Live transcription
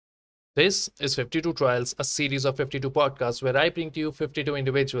This is 52 Trials, a series of 52 podcasts where I bring to you 52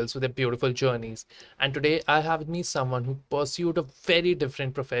 individuals with their beautiful journeys. And today I have with me someone who pursued a very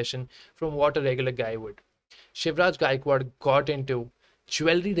different profession from what a regular guy would. Shivraj Gaekwad got into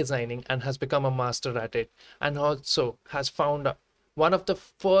jewelry designing and has become a master at it, and also has found one of the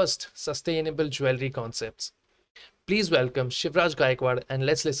first sustainable jewelry concepts. Please welcome Shivraj Gaekwad and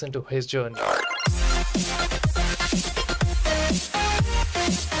let's listen to his journey.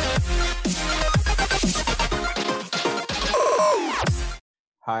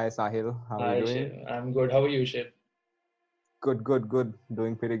 Hi Sahil, how are you Hi, doing? Shiv. I'm good. How are you, Shiv? Good.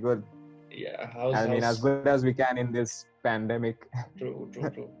 Doing pretty good. Yeah, I mean, as how's good as we can in this pandemic. true.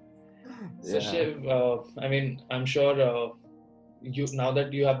 So Yeah. Shiv, I'm sure you now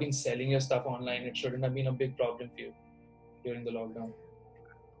that you have been selling your stuff online, it shouldn't have been a big problem for you during the lockdown.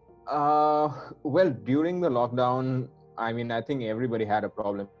 Well, during the lockdown, I mean, I think everybody had a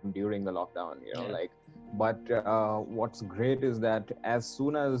problem during the lockdown, Yeah, but what's great is that as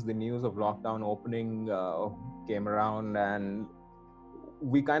soon as the news of lockdown opening came around, and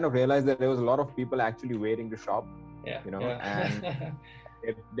we kind of realized that there was a lot of people actually waiting to shop, and yeah.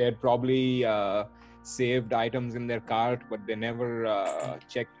 they'd probably saved items in their cart, but they never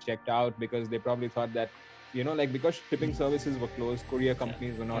checked out because they probably thought that, like, because shipping services were closed, courier yeah,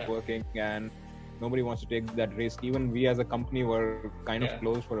 companies were not yeah, working, and nobody wants to take that risk. Even we as a company were kind of yeah.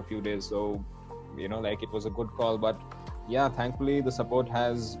 closed for a few days, so like, it was a good call. But yeah, thankfully the support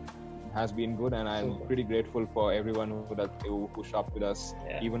has been good, and I'm Super. pretty grateful for everyone who shopped with us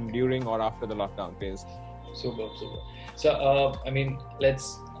Yeah, even during or after the lockdown phase. super. So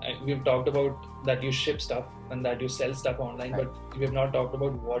we've talked about that you ship stuff and that you sell stuff online, Right. but we've not talked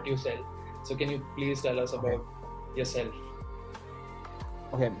about what you sell. So can you please tell us Okay. about yourself?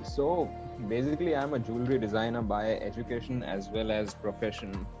 Okay, so basically, I'm a jewelry designer by education as well as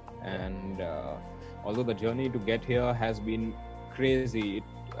profession, Yeah, and although the journey to get here has been crazy,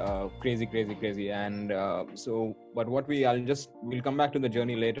 crazy, and but we'll come back to the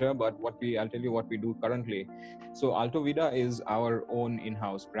journey later. But I'll tell you what we do currently. So Alto Vida is our own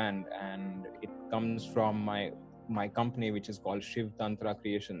in-house brand, and it comes from my company, which is called Shiv Tantra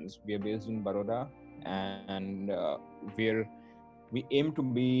Creations. We are based in Baroda, and we're we aim to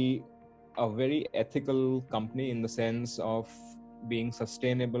be a very ethical company in the sense of being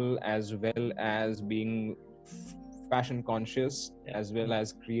sustainable as well as being fashion conscious, yeah, as well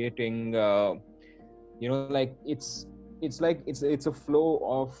as creating like it's a flow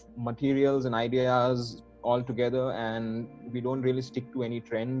of materials and ideas all together, and we don't really stick to any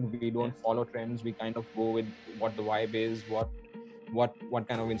trend. We yeah. don't follow trends. We kind of go with what the vibe is, what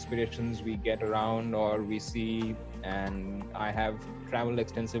kind of inspirations we get around or we see. And I have traveled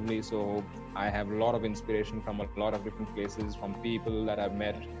extensively, so I have a lot of inspiration from a lot of different places, from people that I've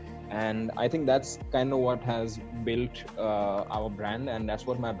met, and I think that's kind of what has built our brand, and that's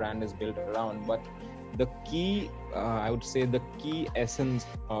what my brand is built around. But the key I would say the key essence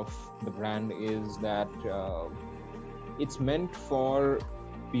of the brand is that it's meant for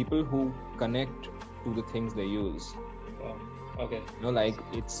people who connect to the things they use. Wow. Okay. Like,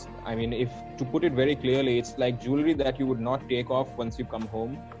 it's, I mean, if to put it very clearly, it's like jewelry that you would not take off once you come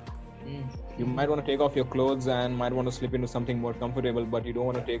home. Mm. You might want to take off your clothes and might want to slip into something more comfortable, but you don't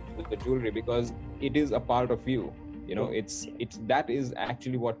want to take the jewelry because it is a part of you. True. It's that is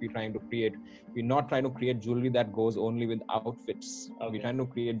actually what we're trying to create. We're not trying to create jewelry that goes only with outfits. We're Okay. trying to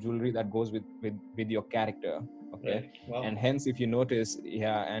create jewelry that goes with your character. Okay. Right. Wow. And hence, if you notice,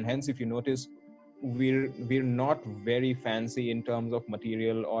 we're not very fancy in terms of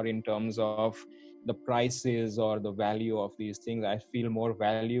material or in terms of the prices or the value of these things. I feel more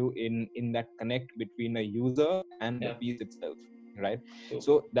value in that connect between a user and the Yeah. piece itself, right? Super.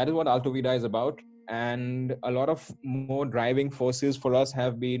 So that is what Alto Vida is about. And a lot of more driving forces for us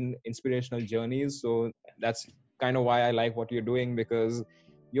have been inspirational journeys. So that's kind of why I like what you're doing, because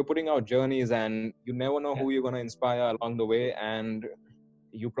you're putting out journeys and you never know Yeah. who you're going to inspire along the way, and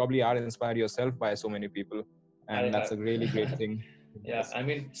you probably are inspired yourself by so many people, I and that's a really great have. thing. Yeah. Yes. I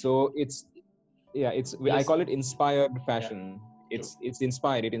mean, So it's, yeah, it's, I just call it inspired yeah. fashion. True. It's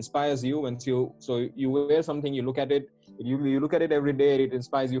inspired. It inspires you once you wear something, you look at it, you look at it every day, it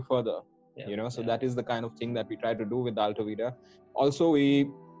inspires you further. Yeah. So Yeah. that is the kind of thing that we try to do with Alto Vida. Also,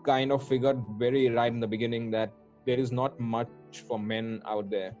 we kind of figured very right in the beginning that there is not much for men out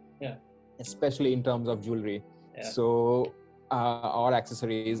there, Yeah. especially in terms of jewelry. Yeah. So or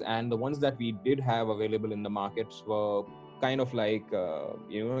accessories, and the ones that we did have available in the markets were kind of like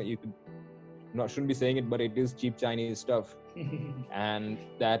you could not shouldn't be saying it, but it is cheap Chinese stuff, and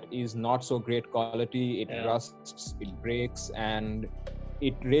that is not so great quality. It Yeah. rusts, it breaks, and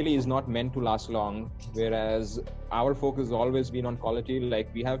it really is not meant to last long. Whereas our focus has always been on quality.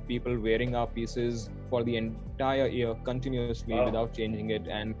 Like we have people wearing our pieces for the entire year continuously without changing it,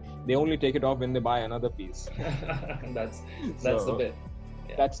 and they only take it off when they buy another piece. that's that's the So bit.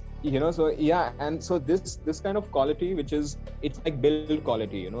 Yeah. that's, so yeah, and so this kind of quality, which is, it's like build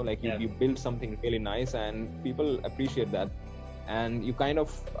quality, like you build something really nice and people appreciate that, and you kind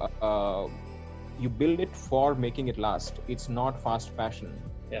of you build it for making it last. It's not fast fashion.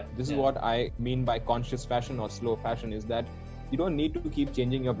 This is what I mean by conscious fashion or slow fashion, is that you don't need to keep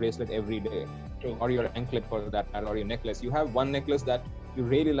changing your bracelet every day. True. Or your anklet for that matter, or your necklace. You have one necklace that you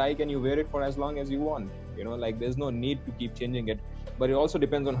really like and you wear it for as long as you want. Like there's no need to keep changing it. But it also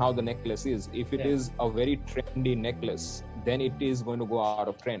depends on how the necklace is. If it is a very trendy necklace, then it is going to go out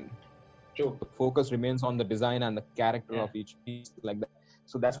of trend. True. The focus remains on the design and the character of each piece, like that.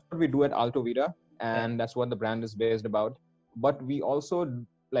 So that's what we do at Alto Vida, and that's what the brand is based about. But we also,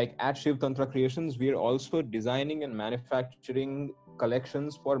 like at Shiv Tantra Creations, we are also designing and manufacturing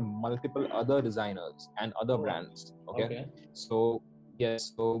collections for multiple other designers and other brands. Okay. So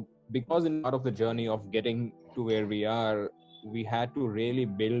yes, so because in part of the journey of getting to where we are, we had to really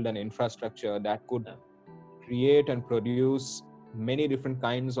build an infrastructure that could create and produce many different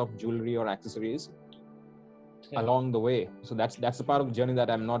kinds of jewelry or accessories along the way. So that's the part of the journey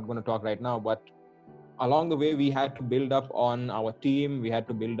that I'm not going to talk right now, but along the way we had to build up on our team, we had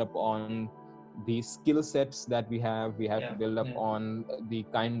to build up on the skill sets that we have, we had to build up on the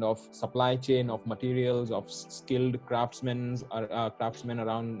kind of supply chain of materials, of skilled craftsmen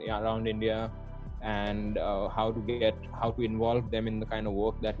around India, and how to involve them in the kind of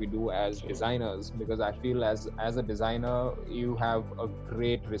work that we do as designers, because I feel as a designer you have a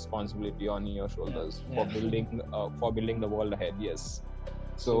great responsibility on your shoulders for building the world ahead. Yes.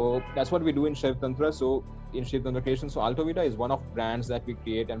 So that's what we do in Shiv Tantra. So in Shiv Tantra Creations, so Alto Vida is one of brands that we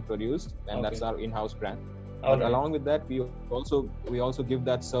create and produce, and that's our in-house brand. But along with that, we also give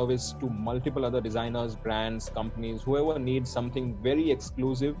that service to multiple other designers, brands, companies, whoever needs something very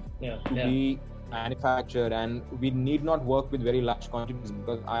exclusive to be manufactured. And we need not work with very large quantities,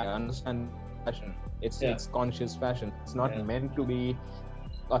 because I understand fashion. It's conscious fashion. It's not meant to be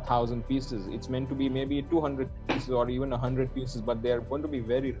 1,000 pieces. It's meant to be maybe 200 pieces or even 100 pieces, but they're going to be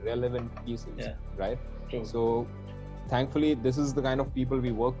very relevant pieces, right? True. So thankfully, this is the kind of people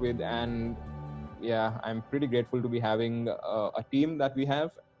we work with, and I'm pretty grateful to be having a team that we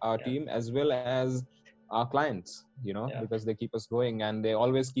have, our team, as well as our clients, because they keep us going, and they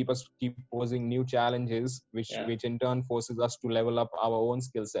always keep posing new challenges, which in turn forces us to level up our own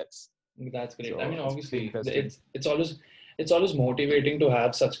skill sets. That's great. So I mean, obviously, it's always motivating to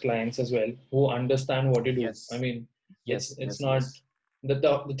have such clients as well who understand what you do. I mean, it's not the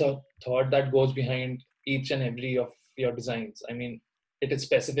thought that goes behind each and every of your designs. I mean, it is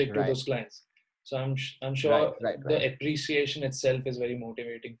specific to those clients. So I'm sure the appreciation itself is very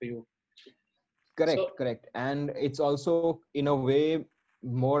motivating for you. Correct. And it's also in a way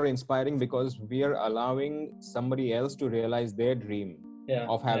more inspiring, because we are allowing somebody else to realize their dream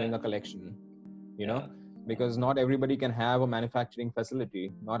of having a collection, because not everybody can have a manufacturing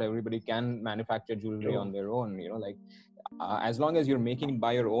facility. Not everybody can manufacture jewelry on their own, as long as you're making it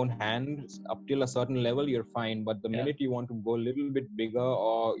by your own hand up till a certain level, you're fine. But the minute you want to go a little bit bigger,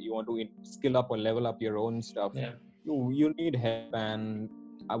 or you want to skill up or level up your own stuff, you need help. And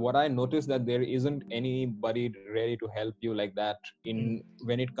what I noticed, that there isn't anybody ready to help you like that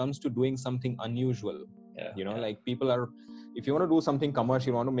when it comes to doing something unusual. Like people are, if you want to do something commercial,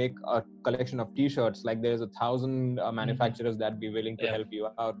 you want to make a collection of t-shirts, like there's 1,000 manufacturers that be willing to help you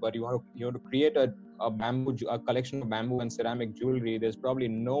out. But you want to create a collection of bamboo and ceramic jewelry, there's probably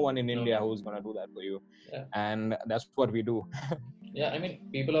no one in India who's going to do that for you. And that's what we do. I mean,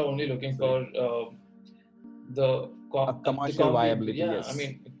 people are only looking for the commercial viability. I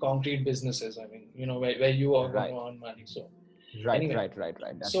mean, concrete businesses. I mean, where you are going to earn money. So anyway,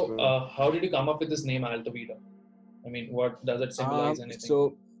 That's so true. how did you come up with this name Alto Vida? I mean, what does it symbolize? Anything?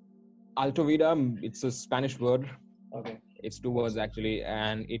 So Alto Vida, it's a Spanish word. Okay. It's two words actually,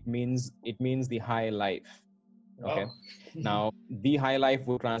 and it means the high life. Okay. Now the high life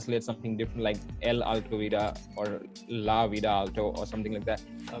would translate something different, like El Alto Vida or La Vida Alto or something like that.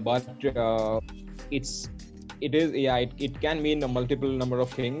 But it can mean a multiple number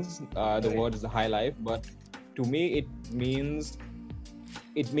of things. The word is the high life, but to me it means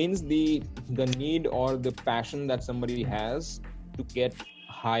the need or the passion that somebody has to get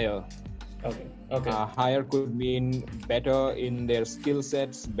higher, Okay. Okay. Higher could mean better in their skill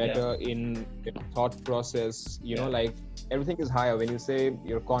sets, Yeah. better in their thought process. Yeah. Like everything is higher. When you say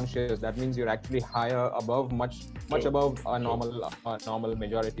you're conscious, that means you're actually higher above, much True. above a True. normal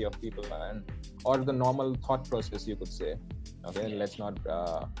majority of people, and or the normal thought process, you could say. Okay, Yeah. let's not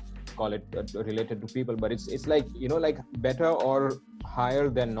call it related to people, but it's like, like better or higher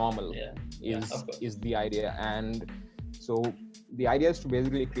than normal Yeah. Yeah. is Of course. is the idea. And so the idea is to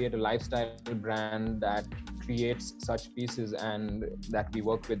basically create a lifestyle brand that creates such pieces, and that we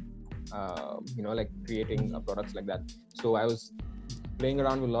work with, like creating products like that. So I was playing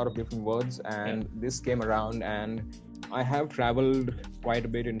around with a lot of different words, Yeah. and this came around, and I have traveled quite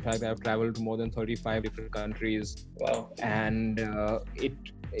a bit. In fact, I've traveled to more than 35 different countries, Wow. and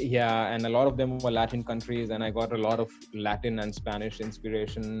and a lot of them were Latin countries, and I got a lot of Latin and Spanish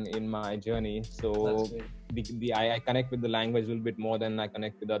inspiration in my journey. That's So great. I connect with the language a little bit more than I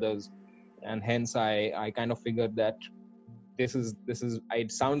connect with others, and hence I kind of figured that this is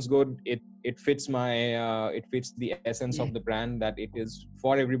it sounds good. It fits it fits the essence of the brand, that it is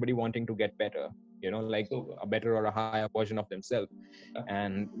for everybody wanting to get better, like Super. a better or a higher version of themselves. Yeah.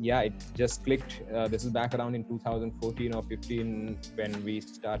 And yeah, it just clicked. This is back around in 2014 or 15 when we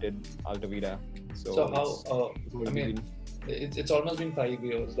started Alta Vida. So So how? it's I already mean, been. it's almost been 5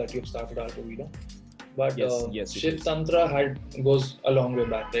 years that you've started Alto Vida, but Yes, it Shiv is. Tantra goes a long way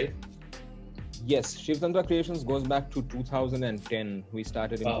back, right? Yes, Shiv Tantra Creations goes back to 2010. We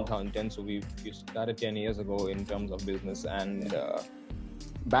started in Wow. 2010, so we started 10 years ago in terms of business. And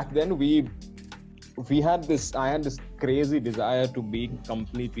back then we had this. I had this crazy desire to be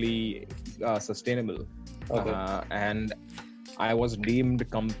completely sustainable, Okay. and I was deemed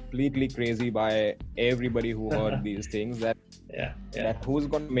completely crazy by everybody who heard these things. Yeah. Yeah. That who's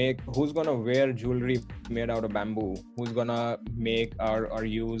gonna wear jewelry made out of bamboo, who's gonna make or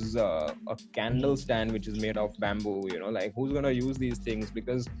use a candle stand which is made of bamboo, like who's gonna use these things,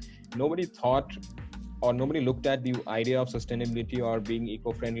 because nobody thought or nobody looked at the idea of sustainability or being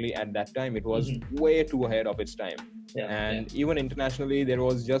eco-friendly at that time. It was way too ahead of its time. Yeah. And even internationally there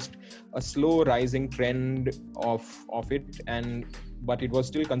was just a slow rising trend of it, and but it was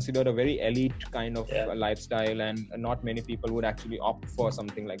still considered a very elite kind of lifestyle, and not many people would actually opt for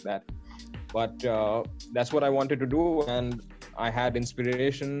something like that. But that's what I wanted to do, and I had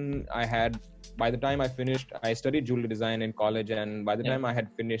inspiration. By the time I finished, I studied jewelry design in college, and by the time I had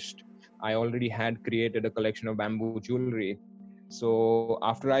finished, I already had created a collection of bamboo jewelry. So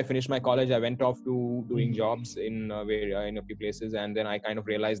after I finished my college, I went off to doing jobs in a few places, and then I kind of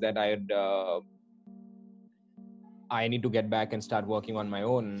realized that I need to get back and start working on my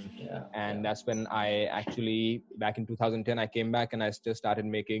own. And that's when I actually, back in 2010, I came back and I just started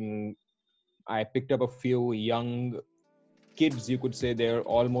I picked up a few young kids, you could say. They're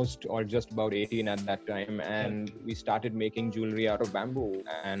almost or just about 18 at that time, and we started making jewelry out of bamboo,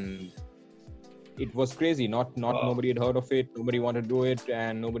 and it was crazy. Nobody had heard of it, nobody wanted to do it,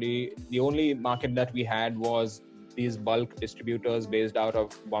 and the only market that we had was these bulk distributors based out of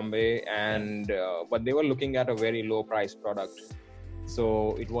Bombay, and but they were looking at a very low price product.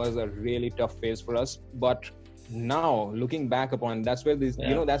 So it was a really tough phase for us. But now looking back upon, that's where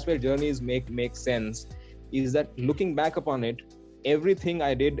that's where journeys make sense, is that looking back upon it, everything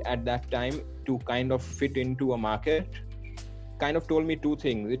I did at that time to kind of fit into a market kind of told me two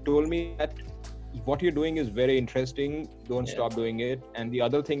things. It told me that what you're doing is very interesting, don't stop doing it. And the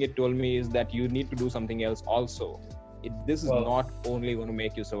other thing it told me is that you need to do something else also. This is not only going to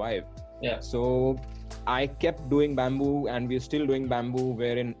make you survive. So I kept doing bamboo, and we're still doing bamboo,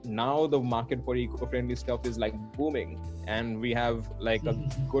 wherein now the market for eco-friendly stuff is like booming, and we have like a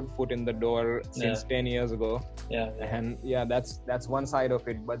good foot in the door since 10 years ago. And that's one side of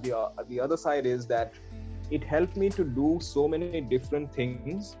it. But the other side is that it helped me to do so many different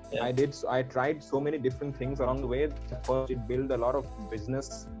things. I tried so many different things along the way. First, it built a lot of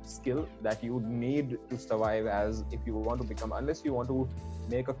business skill that you need to survive, as if you want to become, unless you want to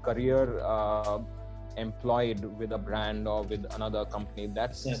make a career employed with a brand or with another company.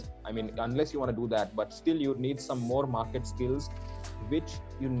 I mean, unless you want to do that, but still you need some more market skills, which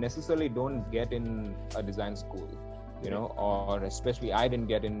you necessarily don't get in a design school. Or especially I didn't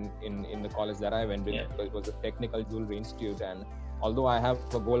get in the college that I went with, because it was a technical jewelry institute, and although I have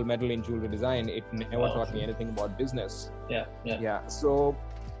a gold medal in jewelry design, it never taught me anything about business. So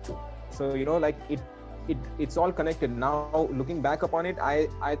like it's all connected. Now looking back upon it,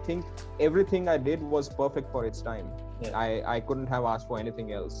 I think everything I did was perfect for its time. I couldn't have asked for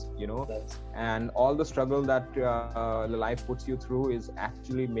anything else, and all the struggle that life puts you through is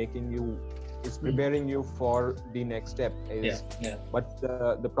actually making you is preparing you for the next step. Yeah. But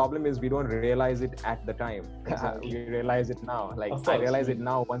the problem is we don't realize it at the time. Exactly. We realize it now. Like Of I course. realize it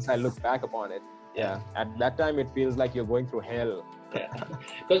now once I look back upon it. Yeah. At that time it feels like you're going through hell. Yeah.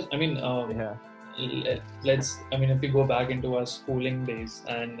 Because Yeah. if we go back into our schooling days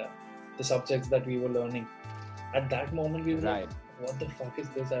and the subjects that we were learning, at that moment we were like, what the fuck is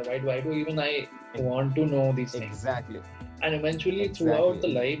this? Why do even I want to know these things? Exactly. And eventually throughout the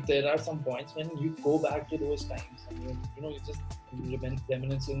life, there are some points when you go back to those times and you just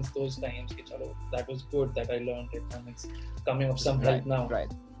reminiscence those times. That was good that I learned it, and it's coming of some help now.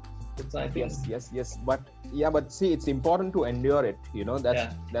 Right. Yes. But see, it's important to endure it.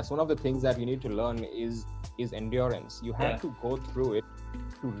 That's one of the things that you need to learn is endurance. You have to go through it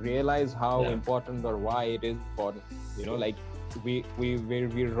to realize how important or why it is important. Like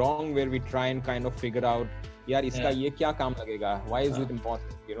we're wrong where we try and kind of figure out, yaar iska ye kya kaam lagega, why is it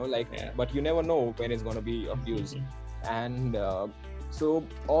important, but you never know when it's going to be of use. And so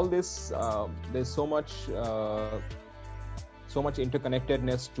all this there's so much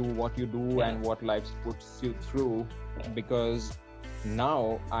interconnectedness to what you do and what life puts you through, because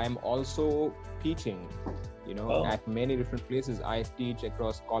now I'm also teaching at many different places. I teach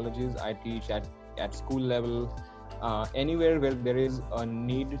across colleges, I teach at school level, anywhere where there is a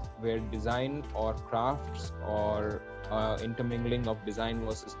need, where design or crafts or intermingling of design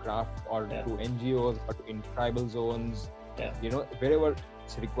versus craft, or to NGOs or in tribal zones, wherever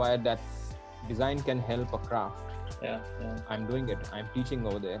it's required that design can help a craft. I'm doing it. I'm teaching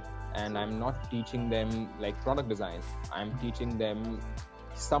over there, and I'm not teaching them like product design. I'm teaching them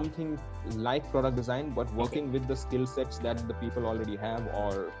something like product design, but working with the skill sets that the people already have,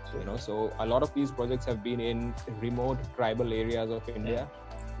 or so a lot of these projects have been in remote tribal areas of India,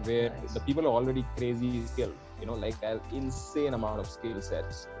 where the people are already crazy skilled, like an insane amount of skill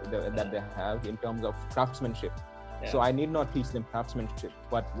sets that they have in terms of craftsmanship. So I need not teach them craftsmanship,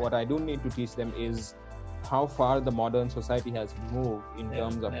 but what I do need to teach them is how far the modern society has moved in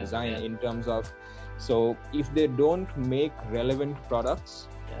terms of design, in terms of, so if they don't make relevant products,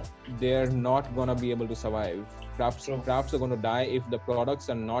 they're not going to be able to survive. Crafts are going to die if the products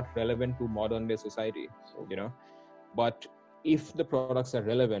are not relevant to modern day society, but if the products are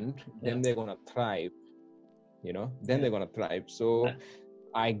relevant, then they're going to thrive, then they're going to thrive. So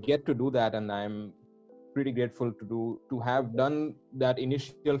I get to do that, and I'm pretty grateful to have done that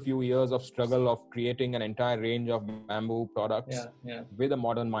initial few years of struggle of creating an entire range of bamboo products with a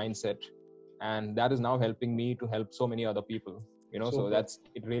modern mindset, and that is now helping me to help so many other people, so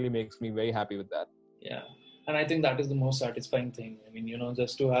it really makes me very happy with that. And I think that is the most satisfying thing.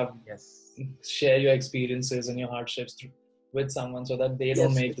 Just to have share your experiences and your hardships with someone, so that they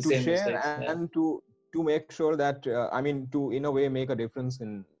don't make the same mistakes, and to make sure that to in a way make a difference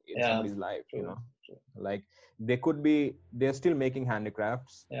in somebody's life. Like they're still making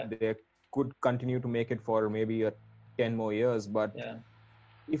handicrafts. They could continue to make it for maybe 10 more years, but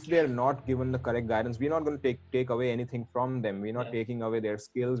if they're not given the correct guidance, we're not going to take away anything from them. We're not taking away their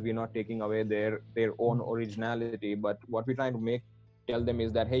skills, we're not taking away their own originality, but what we're trying to tell them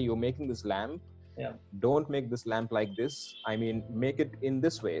is that, hey, you're making this lamp, don't make this lamp like this. Make it in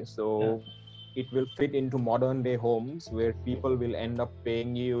this way, so it will fit into modern day homes where people will end up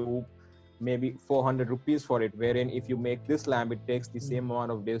paying you maybe 400 rupees for it, wherein if you make this lamp, it takes the same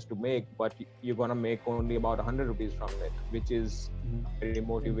amount of days to make, but you're gonna make only about 100 rupees from it, which is very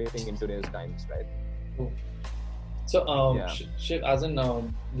motivating in today's times, right? So Shiv, as in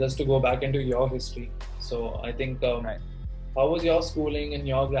just to go back into your history, so I think how was your schooling and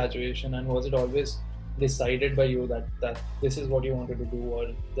your graduation, and was it always decided by you that this is what you wanted to do, or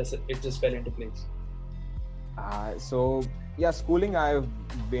it just fell into place? Schooling, I've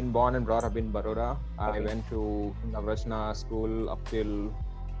been born and brought up in Baroda. I went to Navrachna school up till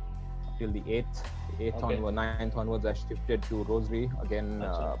the 9th onwards. I shifted to Rosary. Again,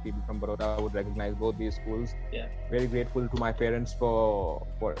 people from Baroda would recognize both these schools. Very grateful to my parents for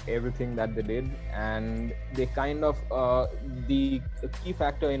everything that they did. And they kind of, the key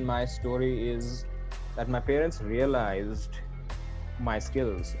factor in my story is that my parents realized my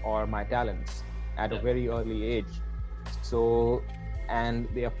skills or my talents at a very early age. So, and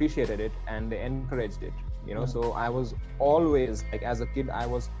they appreciated it and they encouraged it, so I was always, like, as a kid, I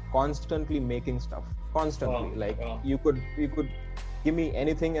was constantly making stuff, you could give me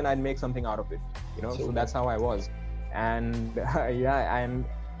anything and I'd make something out of it, so that's how I was. And and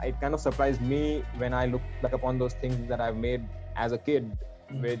it kind of surprised me when I look back upon those things that I've made as a kid,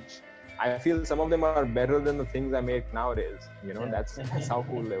 which I feel some of them are better than the things I make nowadays, that's how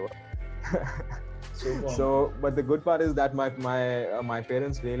cool they were. Super. So, but the good part is that my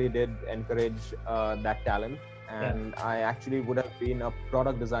parents really did encourage that talent, Yeah. and I actually would have been a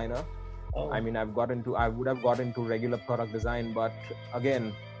product designer. I Oh. mean, I would have got into regular product design, but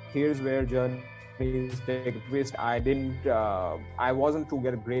again, here's where journeys take a twist. I wasn't too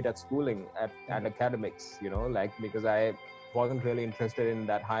get great at schooling at Yeah. academics, like because I wasn't really interested in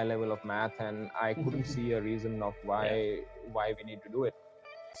that high level of math, and I couldn't see a reason of Yeah. why we need to do it.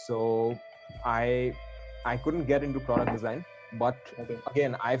 So I I couldn't get into product design, but Okay.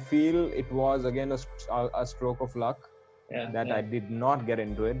 again, I feel it was again a stroke of luck Yeah. that I Yeah. did not get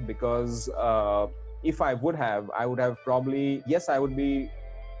into it, because if I would have, I would have probably, yes, I would be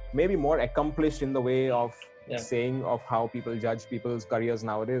maybe more accomplished in the way of Yeah. saying of how people judge people's careers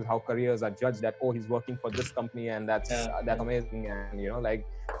nowadays, how careers are judged, that, oh, he's working for this company and Yeah. that's Yeah. amazing, and like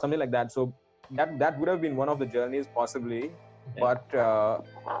something like that. So that would have been one of the journeys possibly, Yeah. but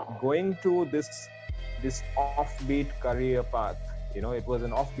going to this offbeat career path, it was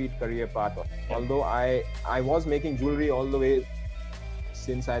an offbeat career path. Yeah. Although I was making jewelry all the way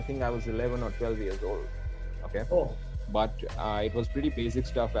since I think I was 11 or 12 years old. Okay. Oh. But it was pretty basic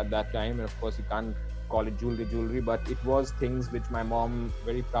stuff at that time, and of course you can't call it jewelry, but it was things which my mom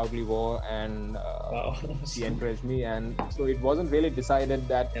very proudly wore, and Wow. she encouraged me. And so it wasn't really decided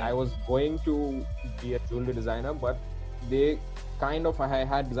that Yeah. I was going to be a jewelry designer, but they I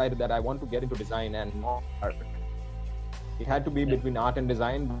had decided that I want to get into design and not art. It had to be Yeah. between art and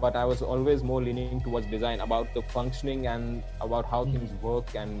design, but I was always more leaning towards design, about the functioning and about how things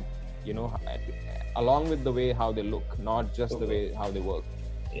work, and you know along with the way how they look, not just the way how they work.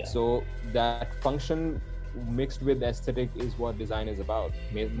 Yeah. So that function mixed with aesthetic is what design is about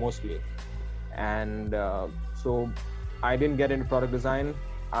mostly. And so I didn't get into product design.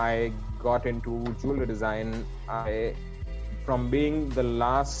 I got into jewelry design. From being the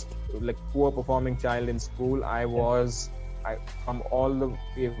last poor performing child in school, from all the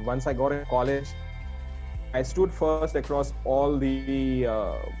once I got in college, I stood first across all the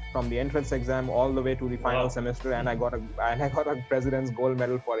from the entrance exam all the way to the final semester, and I got a president's gold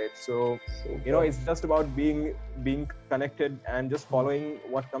medal for it. So it's just about being connected and just following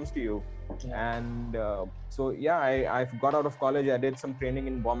what comes to you. Yeah. And I got out of college. I did some training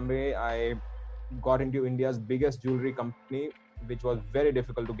in Bombay. I got into India's biggest jewelry company, which was very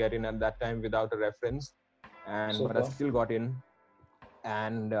difficult to get in at that time without a reference, but I still got in.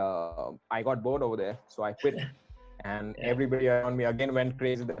 And I got bored over there, so I quit. And everybody around me again went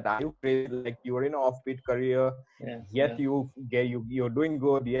crazy, that are you crazy, like you were in an offbeat career, yet you're doing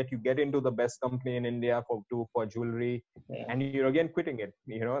good, yet you get into the best company in India for jewelry, and you're again quitting it,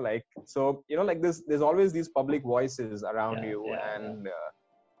 so there's always these public voices around you. And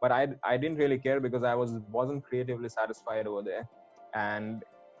but I didn't really care, because I wasn't creatively satisfied over there. And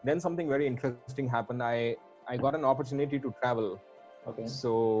then something very interesting happened. I got an opportunity to travel. Okay.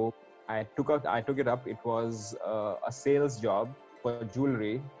 So I took it up. It was a sales job for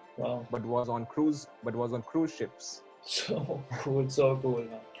jewelry. Wow. But was on cruise ships. So cool, so cool.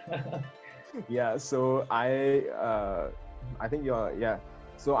 Yeah. So I think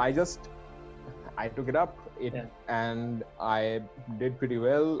So I took it up. And I did pretty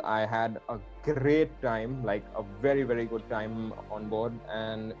well. I had a great time, like a very, very good time on board.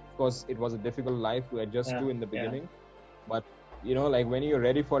 And of course, it was a difficult life to adjust to in the beginning. But when you're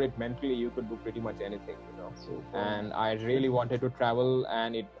ready for it mentally, you could do pretty much anything. And I really wanted to travel,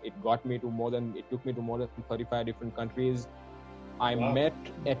 and it took me to more than 35 different countries. I met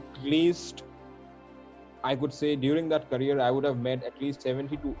at least, I could say, during that career, I would have met at least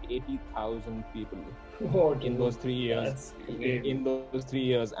 70 to 80,000 people in those 3 years. In those 3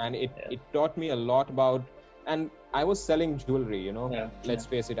 years, and it taught me a lot about. And I was selling jewelry, let's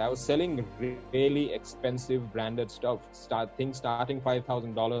face it. I was selling really expensive branded stuff. Things starting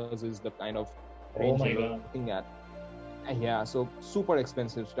 $5,000 is the kind of range you're looking at. Yeah, so super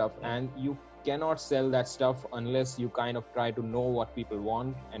expensive stuff, and you cannot sell that stuff unless you kind of try to know what people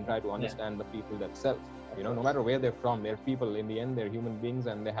want and try to understand the people themselves. No matter where they're from, they're people. In the end, they're human beings,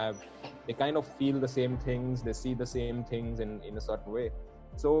 and they kind of feel the same things, they see the same things in a certain way.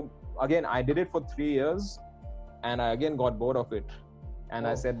 So again, I did it for 3 years, and I again got bored of it, and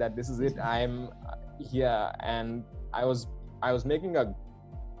I said that this is it. I'm here, and I was making I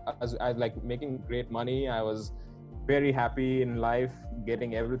was making great money. I was very happy in life,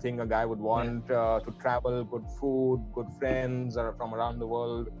 getting everything a guy would want, to travel, good food, good friends from around the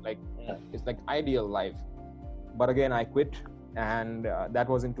world. It's like ideal life. But again, I quit, and that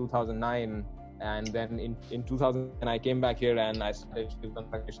was in 2009. And then in 2000, I came back here, and I started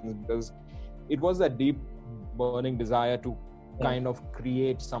Constructions, because it was that deep burning desire to kind of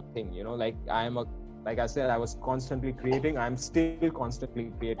create something. like I said, I was constantly creating. I'm still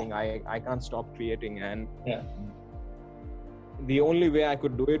constantly creating. I can't stop creating. And Yeah. the only way I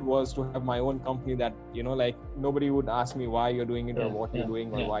could do it was to have my own company that, like nobody would ask me why you're doing it or what you're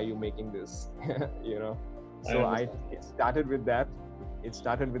doing or why you're making this, So it started with that.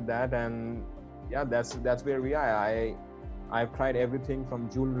 And yeah, that's where we are. I've tried everything from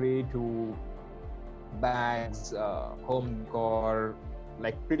jewelry to bags, home decor,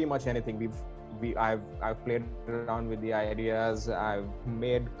 like pretty much anything. I've played around with the ideas. I've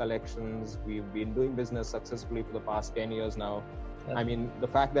made collections. We've been doing business successfully for the past 10 years now. Yeah. I mean, the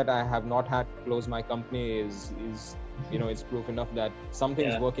fact that I have not had to close my company is it's proof enough that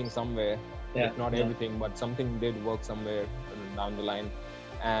something's working somewhere. If not everything, but something did work somewhere down the line.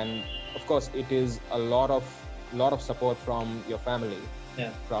 And of course, it is a lot of support from your family,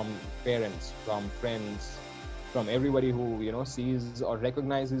 from parents, from friends, from everybody who sees or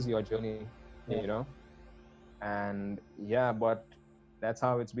recognizes your journey, and but that's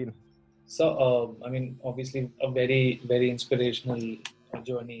how it's been. So, I mean, obviously, a very, very inspirational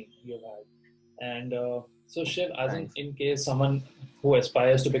journey you've had. And so, Shiv, as Thanks. in case someone who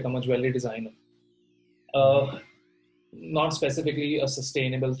aspires to become a jewelry designer, not specifically a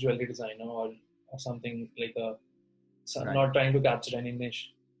sustainable jewelry designer or something like not trying to capture any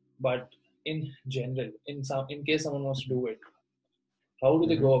niche, but in general, in case someone wants to do it, how do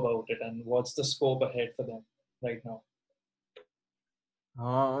they go about it, and what's the scope ahead for them right now?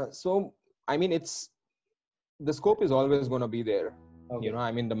 So I mean, the scope is always going to be there. Okay.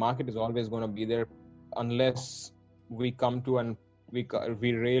 I mean, the market is always going to be there unless we come to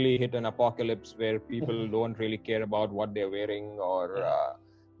we really hit an apocalypse where people don't really care about what they're wearing, or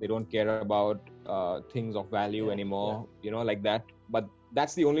they don't care about things of value anymore, like that. But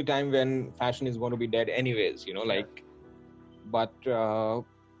that's the only time when fashion is going to be dead anyways, but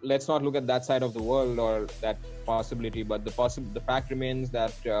let's not look at that side of the world or that possibility. But the fact remains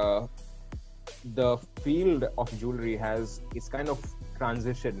that the field of jewelry is kind of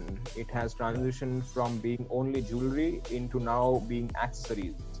transitioned. It has transitioned from being only jewelry into now being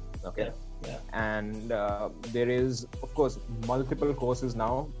accessories. Okay. And there is, of course, multiple courses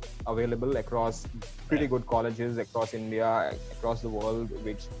now available across pretty good colleges across India, across the world,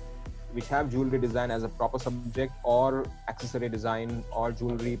 which have jewelry design as a proper subject, or accessory design, or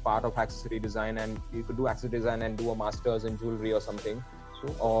jewelry part of accessory design, and you could do accessory design and do a master's in jewelry or something.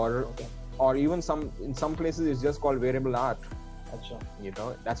 Or even in some places it's just called wearable art.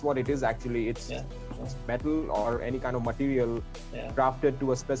 That's what it is actually. It's metal or any kind of material crafted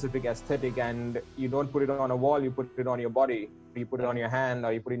to a specific aesthetic, and you don't put it on a wall, you put it on your body, you put it on your hand,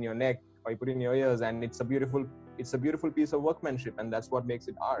 or you put it in your neck, or you put it in your ears, and it's a beautiful piece of workmanship, and that's what makes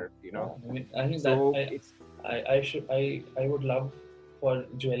it art. I would love for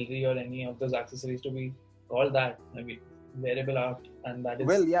jewelry or any of those accessories to be called that. I mean, wearable art, and that is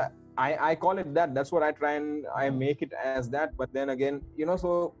I call it that. That's what I try and I make it as that. But then again,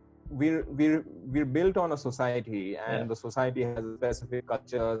 so we're built on a society, and the society has specific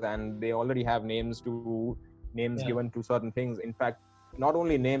cultures, and they already have names given to certain things. In fact, not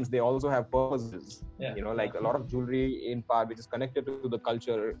only names, they also have purposes. Like a lot of jewelry in part, which is connected to the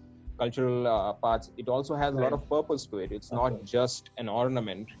cultural parts, it also has a lot of purpose to it. It's not just an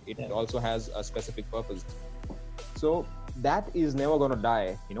ornament. It also has a specific purpose. So that is never going to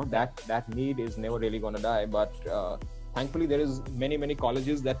die. That need is never really going to die. But thankfully, there is many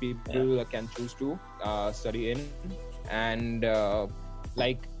colleges that people can choose to study in. And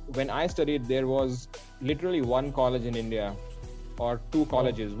like when I studied, there was literally one college in India, or two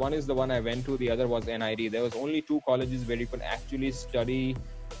colleges. One is the one I went to, the other was NID. There was only two colleges where you could actually study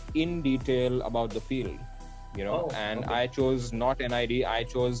in detail about the field. I chose not NID, I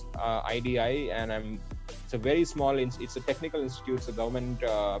chose IDI, and it's a very small, it's a technical institute, it's a government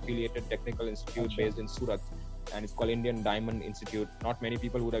affiliated technical institute based in Surat, and it's called Indian Diamond Institute. Not many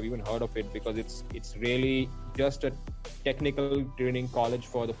people would have even heard of it, because it's really just a technical training college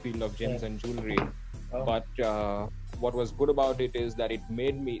for the field of gems and jewelry. But what was good about it is that it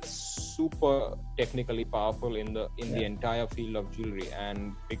made me super technically powerful in the entire field of jewelry.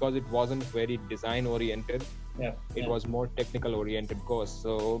 And because it wasn't very design oriented, it was more technical oriented course.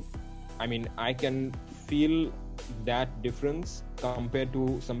 So I mean, I can feel that difference compared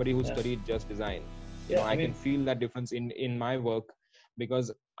to somebody who studied just design. I can feel that difference in my work,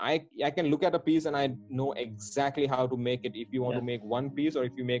 because I can look at a piece and I know exactly how to make it. If you want to make one piece, or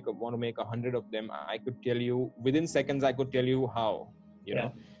if you want to make 100 of them, I could tell you within seconds. I could tell you how.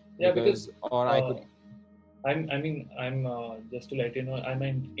 Because I'm just to let you know, I'm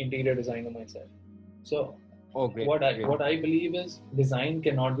an interior designer myself. So great. What I believe is design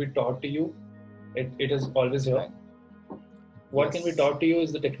cannot be taught to you. it is always here. Right. What can be Yes. taught to you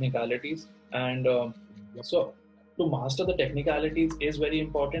is the technicalities, and Yep. so to master the technicalities is very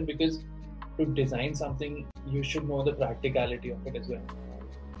important, because to design something you should know the practicality of it as well.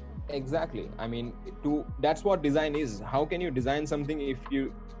 Exactly. I mean, that's what design is. How can you design something if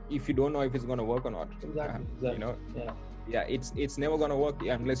you don't know if it's going to work or not? Exactly. You know, Yeah. yeah, it's never going to work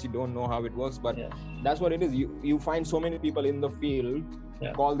unless you don't know how it works. But Yeah. that's what it is. You find so many people in the field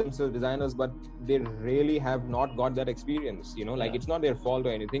Yeah. call themselves designers, but they really have not got that experience. You know, like Yeah. it's not their fault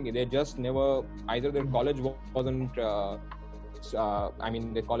or anything. They just never, either their college wasn't I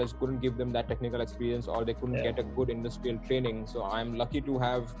mean, the college couldn't give them that technical experience, or they couldn't get a good industrial training. So I'm lucky to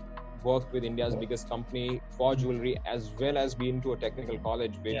have worked with India's biggest company for jewelry, as well as been to a technical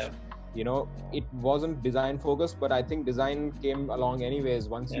college, which you know, it wasn't design focused, but I think design came along anyways.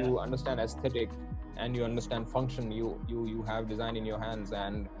 Once you understand aesthetic and you understand function, you have design in your hands.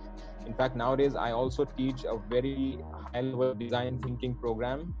 And in fact, nowadays I also teach a very high level design thinking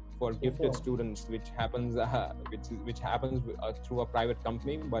program for gifted students, which happens through a private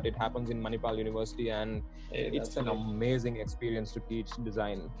company, but it happens in Manipal University, and it's an amazing experience to teach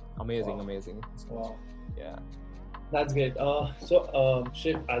design. Amazing. Wow. Yeah. That's great.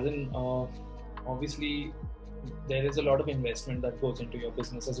 Shiv, as in, obviously, there is a lot of investment that goes into your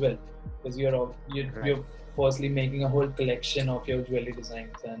business as well, because you're firstly making a whole collection of your jewelry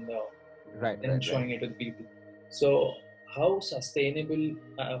designs and showing it to the people. So, how sustainable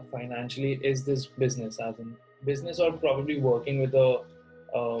financially is this business? As in business, or probably working with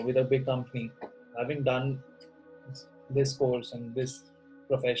a big company, having done this course and this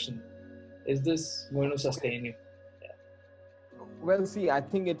profession, is this going to sustain you? Well, see, I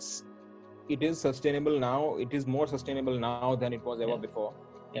think it is sustainable now. It is more sustainable now than it was ever before.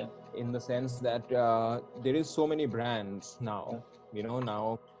 Yeah. In the sense that there is so many brands now. You know,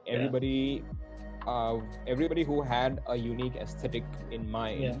 now everybody who had a unique aesthetic in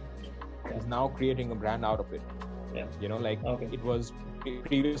mind is now creating a brand out of it. You know, like it was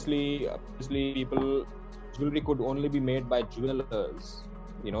previously people, jewelry could only be made by jewelers,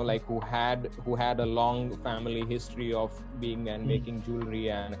 you know, like who had a long family history of being and making jewelry,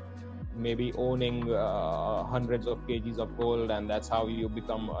 and maybe owning hundreds of kgs of gold, and that's how you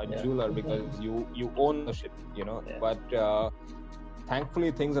become a jeweler, because you own the shit, you know. But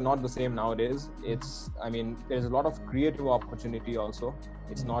thankfully things are not the same nowadays. I mean, there's a lot of creative opportunity also.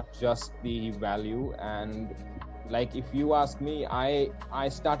 It's not just the value. And like, if you ask me, I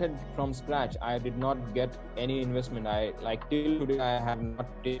started from scratch. I did not get any investment. Till today I have not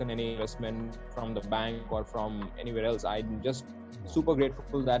taken any investment from the bank or from anywhere else. I'm just super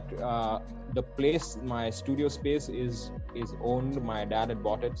grateful that the place, my studio space, is owned. My dad had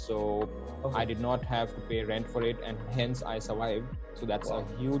bought it, so I did not have to pay rent for it, and hence I survived. So that's a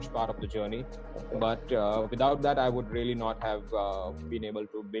huge part of the journey. But without that, I would really not have been able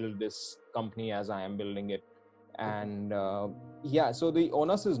to build this company as I am building it. And so the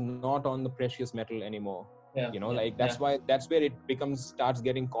onus is not on the precious metal anymore. That's where it starts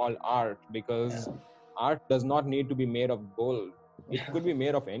getting called art, because art does not need to be made of gold. It could be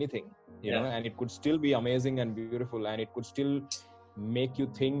made of anything, you know, and it could still be amazing and beautiful, and it could still make you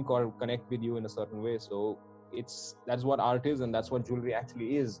think or connect with you in a certain way. So that's what art is, and that's what jewelry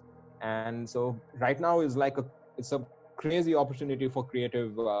actually is. And so right now is it's a crazy opportunity for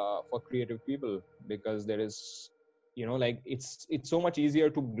creative people, because there is, you know, like it's so much easier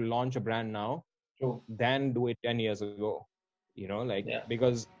to launch a brand now than do it 10 years ago, you know, like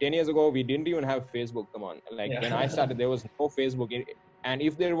because 10 years ago we didn't even have Facebook. Come on, like when I started, there was no Facebook, and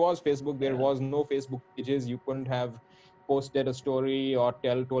if there was Facebook, there was no Facebook pages. You couldn't have posted a story or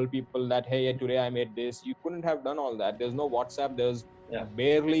told people that, hey, today I made this. You couldn't have done all that. There's no WhatsApp. There's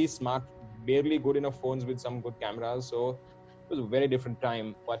barely good enough phones with some good cameras. So it was a very different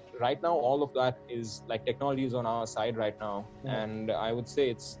time. But right now, all of that is like, technology is on our side right now. And I would say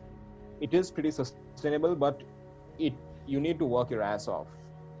it is pretty sustainable, but you need to work your ass off.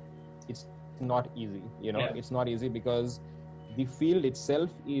 It's not easy, you know. It's not easy, because the field itself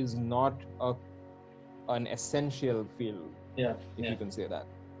is not an essential field, if you can say that,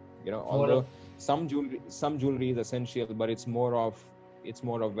 you know. Although some jewelry is essential, but it's more of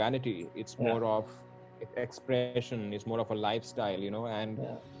vanity. It's more of expression. It's more of a lifestyle, you know. And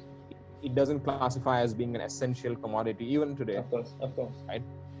it doesn't classify as being an essential commodity even today. Of course, right?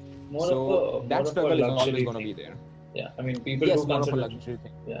 That struggle is always going to be there. I mean, people do more consider of a luxury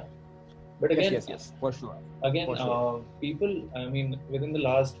thing. But again, yes, for sure. Again, people, I mean, within the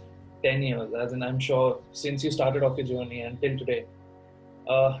last 10 years, as in, I'm sure since you started off your journey until today,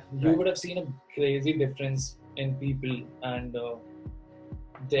 you would have seen a crazy difference in people and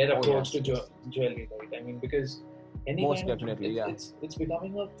their Oh approach yes, to yes. jewelry, right? I mean, because any Most kind of definitely, yeah. it's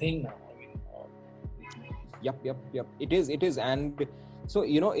becoming a thing now. I mean, Yep. It is, and so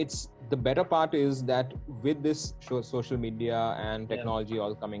it's the better part is that with this social media and yeah, technology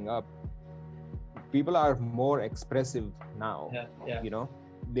all coming up, people are more expressive now. yeah,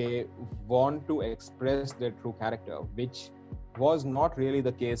 They want to express their true character, which was not really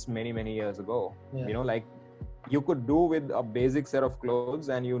the case many years ago. yeah, Like you could do with a basic set of clothes,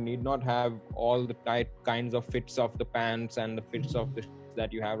 and you need not have all the tight kinds of fits of the pants and the fits of the shirts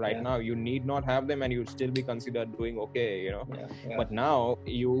that you have right yeah, now. You need not have them, and you'd still be considered doing okay. yeah, But now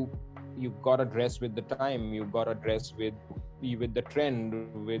you gotta dress with the time. You gotta dress with the trend.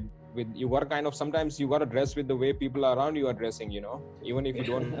 With you gotta kind of sometimes you gotta dress with the way people around you are dressing. Even if you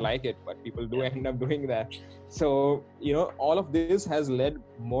don't yeah, like it, but people do yeah, end up doing that. So all of this has led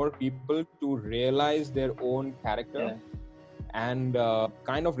more people to realize their own character, yeah, and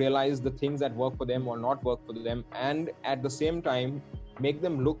kind of realize the things that work for them or not work for them, and at the same time make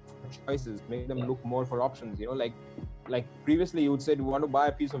them look for choices, make them yeah, look more for options. Like previously you would say, you want to buy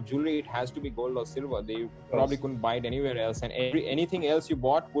a piece of jewelry, it has to be gold or silver. They of probably course. couldn't buy it anywhere else, and anything else you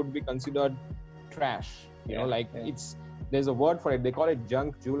bought would be considered trash. Yeah, Like yeah, it's there's a word for it. They call it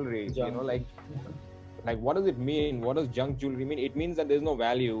junk jewelry. junk. Like what does it mean? What does junk jewelry mean? It means that there's no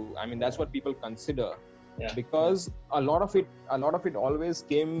value. I mean, that's what people consider, Yeah, because a lot of it always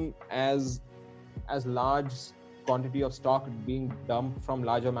came as large quantity of stock being dumped from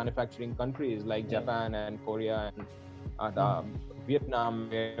larger manufacturing countries like yeah, Japan and Korea and Vietnam,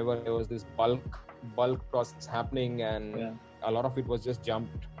 wherever there was this bulk process happening, and yeah, a lot of it was just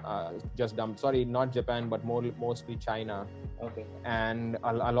dumped. Sorry, not Japan, but mostly China. okay, And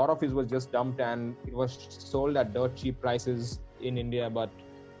a lot of it was just dumped, and it was sold at dirt cheap prices in India, but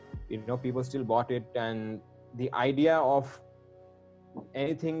people still bought it. And the idea of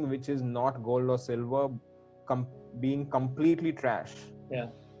anything which is not gold or silver being completely trash, yeah,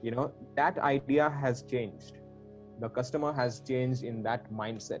 that idea has changed. The customer has changed in that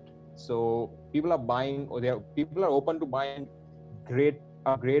mindset. So people are buying, or people are open to buying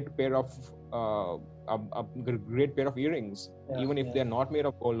a great pair of great pair of earrings, yeah, even if yeah, they're not made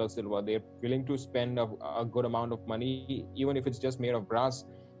of gold or silver. They're willing to spend a good amount of money, even if it's just made of brass.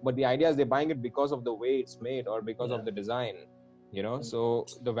 But the idea is they're buying it because of the way it's made or because yeah. of the design. So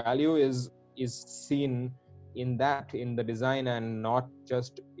the value is seen in the design, and not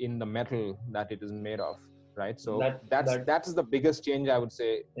just in the metal that it is made of, right? So That that's that that's the biggest change, I would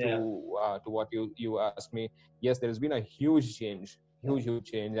say, yeah, to what you asked me. Yes, there has been a huge change, yeah. huge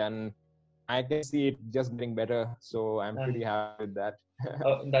change, and I can see it just getting better. So I'm pretty And happy with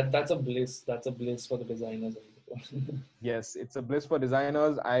that. that's a bliss. That's a bliss for the designers. Yes, it's a bliss for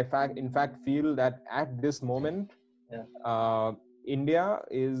designers. In fact feel that at this moment, Yeah, uh, India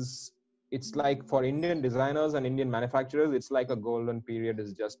it's like, for Indian designers and Indian manufacturers, it's like a golden period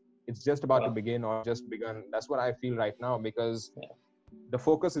it's just about to wow, begin or just begun. That's what I feel right now, because yeah, the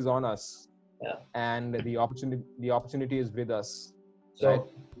focus is on us, yeah. and the opportunity is with us, right?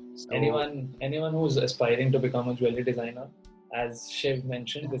 So So anyone who's aspiring to become a jewelry designer, as Shiv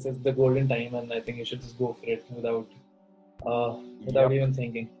mentioned, this is the golden time, and I think you should just go for it uh, without yep, even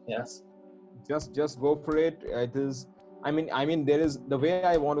thinking. Yeah, just go for it. It is, I mean there is, the way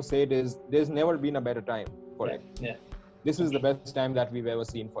I want to say it is, there's never been a better time for yeah, it. yeah. This is the best time that we've ever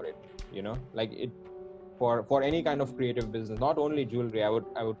seen for it. Like it, for any kind of creative business, not only jewelry. I would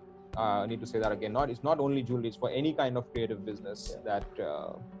need to say that again. It's not only jewelry. It's for any kind of creative business Yeah. that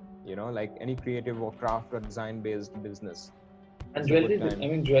like any creative or craft or design based business. And It's a good jewelry, time. I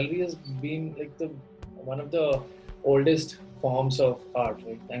mean, jewelry has been like the one of the oldest forms of art,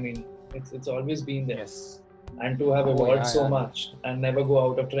 right? I mean, it's always been there, Yes. and to have Oh evolved yeah, so yeah. much and never go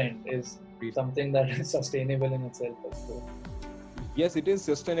out of trend is Agreed. something that is sustainable in itself. Also. Yes, it is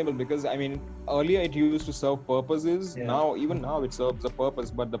sustainable, because earlier it used to serve purposes. Yeah, Now it serves a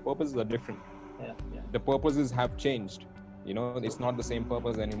purpose, but the purposes are different. yeah, yeah. The purposes have changed. It's not the same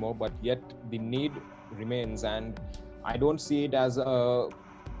purpose anymore, but yet the need remains, and I don't see it as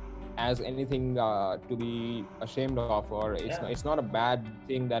anything to be ashamed of, or it's not a bad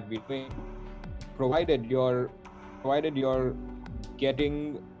thing that we're doing, provided you're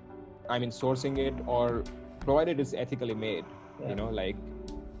getting, sourcing it, or provided it's ethically made. Yeah. Like,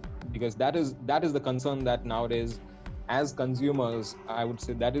 because that is the concern that nowadays, as consumers, I would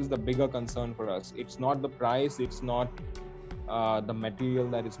say that is the bigger concern for us. It's not the price, it's not the material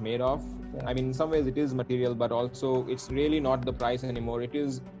that it's made of. Yeah. In some ways it is material, but also it's really not the price anymore. It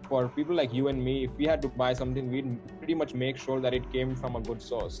is, for people like you and me, if we had to buy something, we'd pretty much make sure that it came from a good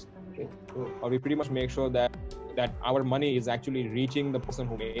source. Okay. Or we pretty much make sure that that our money is actually reaching the person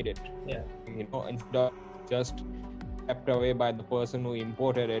who made it. Yeah. Instead of just kept away by the person who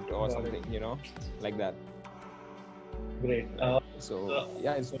imported it or Got something, like that. Great. Right. So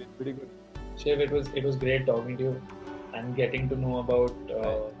yeah, it's pretty good. Shiv, it was great talking to you and getting to know about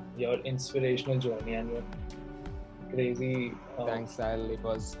Right. your inspirational journey and your crazy Thanks, Sal. It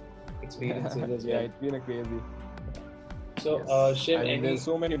was experiences as yeah, well. it's been a crazy. So, Yes. Shiv, I mean, there's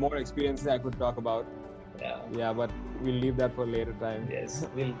so many more experiences I could talk about. Yeah. Yeah, but we'll leave that for later time. Yes,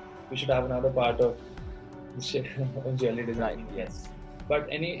 we should have another part of jewelry designing. Right. Yes. But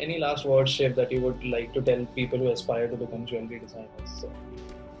any last words, Shiv, that you would like to tell people who aspire to become jewelry designers? So.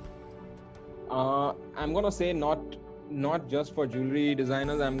 I'm gonna say not just for jewelry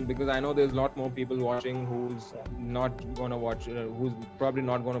designers, because I know there's a lot more people watching who's not gonna watch, who's probably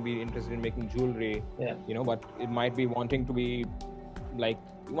not gonna be interested in making jewelry. Yeah. But it might be wanting to be like,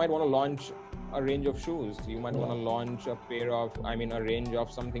 you might want to launch a range of shoes. You might want to launch a range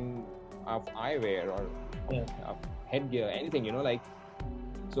of something of eyewear or headgear, anything.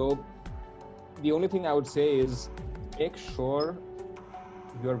 So the only thing I would say is make sure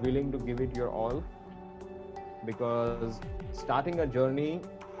you're willing to give it your all, because starting a journey,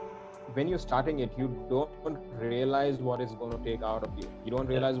 when you're starting it, you don't realize what it's going to take out of you. You don't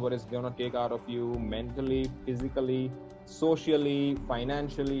realize what it's going to take out of you mentally, physically, socially,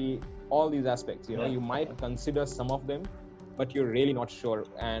 financially, all these aspects. You might consider some of them, but you're really not sure.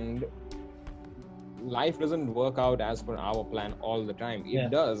 And life doesn't work out as per our plan all the time.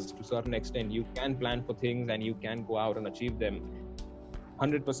 It does to a certain extent. You can plan for things and you can go out and achieve them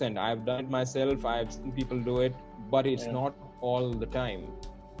 100%. I've done it myself. I've seen people do it, but it's not all the time.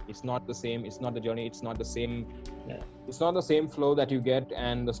 It's not the same. It's not the journey. It's not the same. It's not the same flow that you get,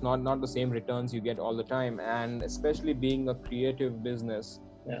 and it's not the same returns you get all the time. And especially being a creative business,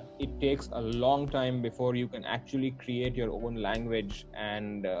 it takes a long time before you can actually create your own language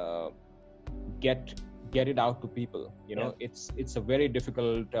and get it out to people. It's a very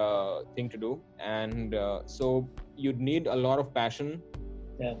difficult thing to do, and so you'd need a lot of passion.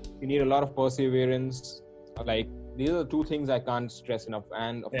 You need a lot of perseverance. Like, these are the two things I can't stress enough.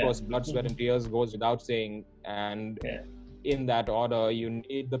 And of course, blood, sweat, and tears goes without saying. And in that order, you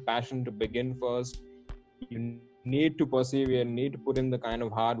need the passion to begin first. You need to persevere, need to put in the kind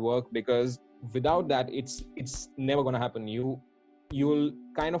of hard work, because without that, it's never going to happen. You'll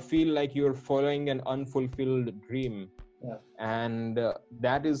kind of feel like you're following an unfulfilled dream. And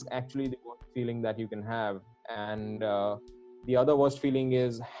that is actually the worst feeling that you can have. And the other worst feeling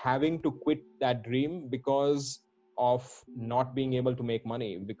is having to quit that dream because of not being able to make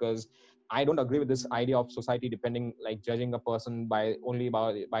money. Because I don't agree with this idea of society judging a person by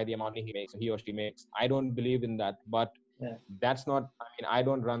the amount he or she makes. I don't believe in that. But that's not, I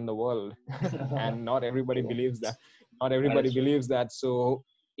don't run the world. And not everybody believes that. Not everybody believes that. So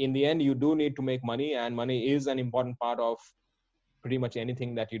in the end, you do need to make money, and money is an important part of pretty much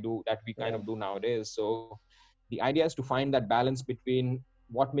anything that you do, that we kind of do nowadays. So the idea is to find that balance between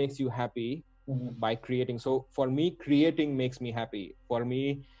what makes you happy by creating. So for me, creating makes me happy. For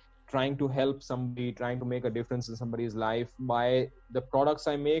me, trying to help somebody, trying to make a difference in somebody's life by the products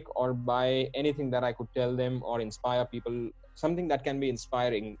I make, or by anything that I could tell them or inspire people, something that can be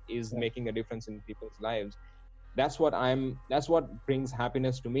inspiring, is making a difference in people's lives. That's what brings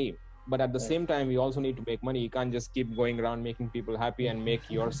happiness to me. But at the same time, you also need to make money. You can't just keep going around making people happy and make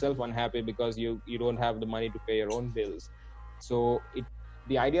yourself unhappy because you don't have the money to pay your own bills. So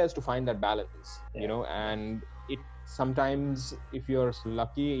the idea is to find that balance, and it sometimes, if you're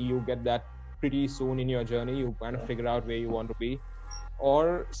lucky, you get that pretty soon in your journey. You kind of figure out where you want to be,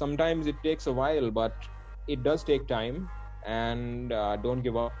 or sometimes it takes a while, but it does take time. And don't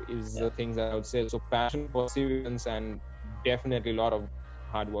give up is the things that I would say. So passion, perseverance, and definitely a lot of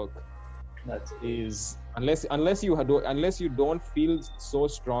hard work. Is unless you don't feel so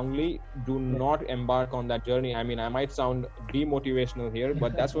strongly, do not embark on that journey. I might sound demotivational here,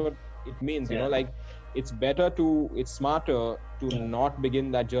 but that's what it means. It's smarter to not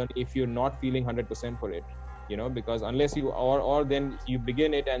begin that journey if you're not feeling 100% for it. Because unless you or then you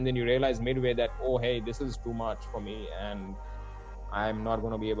begin it and then you realize midway that, oh hey, this is too much for me and I'm not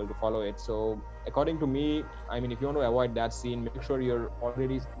going to be able to follow it. So according to me, if you want to avoid that scene, make sure you're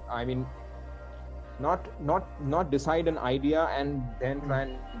already, not decide an idea and then try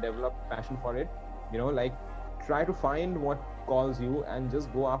and develop passion for it. Try to find what calls you and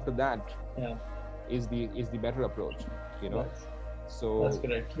just go after that. Is the better approach. So that's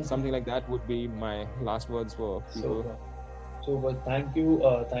correct. Something like that would be my last words for people. So thank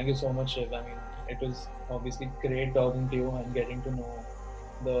you so much, Shiv. It was obviously great talking to you and getting to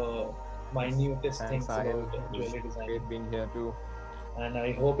know minutest Thanks, things Sahil. about It was jewelry designing. great being here too. And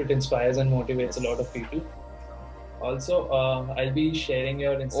I hope it inspires and motivates a Yes. lot of people. Also, I'll be sharing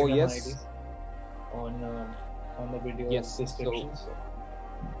your Oh Instagram yes, IDs on the video yes. So descriptions.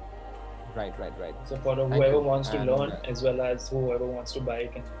 right. So for Thank whoever you. wants to And learn as well as whoever wants to buy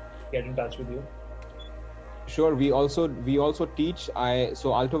can get in touch with you. sure, we also teach.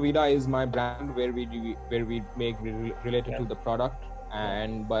 So Alto Vida is my brand where we make related Yeah, to the product. yeah.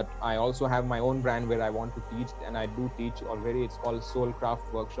 And but I also have my own brand where I want to teach, and I do teach already. It's called Soul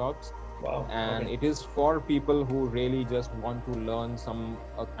Craft Workshops, Wow. and Okay. it is for people who really just want to learn some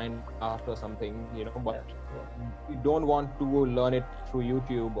a kind of craft or something, Yeah, but yeah, you don't want to learn it through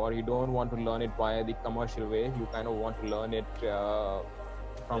YouTube, or you don't want to learn it via the commercial way. You kind of want to learn it yeah.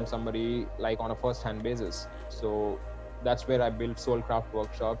 from somebody like on a first hand basis. So that's where I built Soulcraft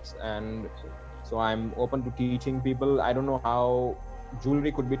Workshops. And so I'm open to teaching people. I don't know how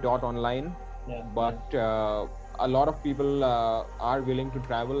jewelry could be taught online, Yeah, yeah. but a lot of people are willing to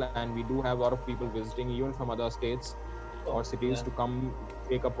travel, and we do have a lot of people visiting even from other states Oh, or cities yeah, to come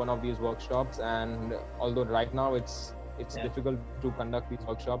take up one of these workshops. And although right now it's yeah. difficult to conduct these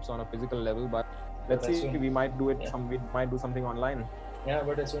workshops on a physical level, but But let's as see, soon, yeah, we might do something online. yeah.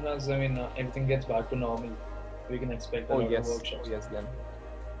 But as soon as everything gets back to normal, we can expect a Oh lot of yes, oh workshops. yes, then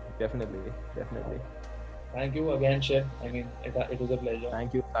definitely. Thank you again, Shiv. I mean, it was a pleasure.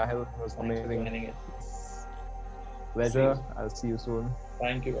 Thank you, Sahil. It was Thanks for amazing. joining in. Yes. See you. Pleasure. I'll see you soon.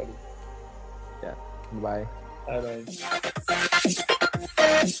 Thank you, buddy. Yeah. Bye. Bye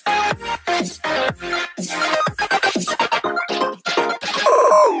bye.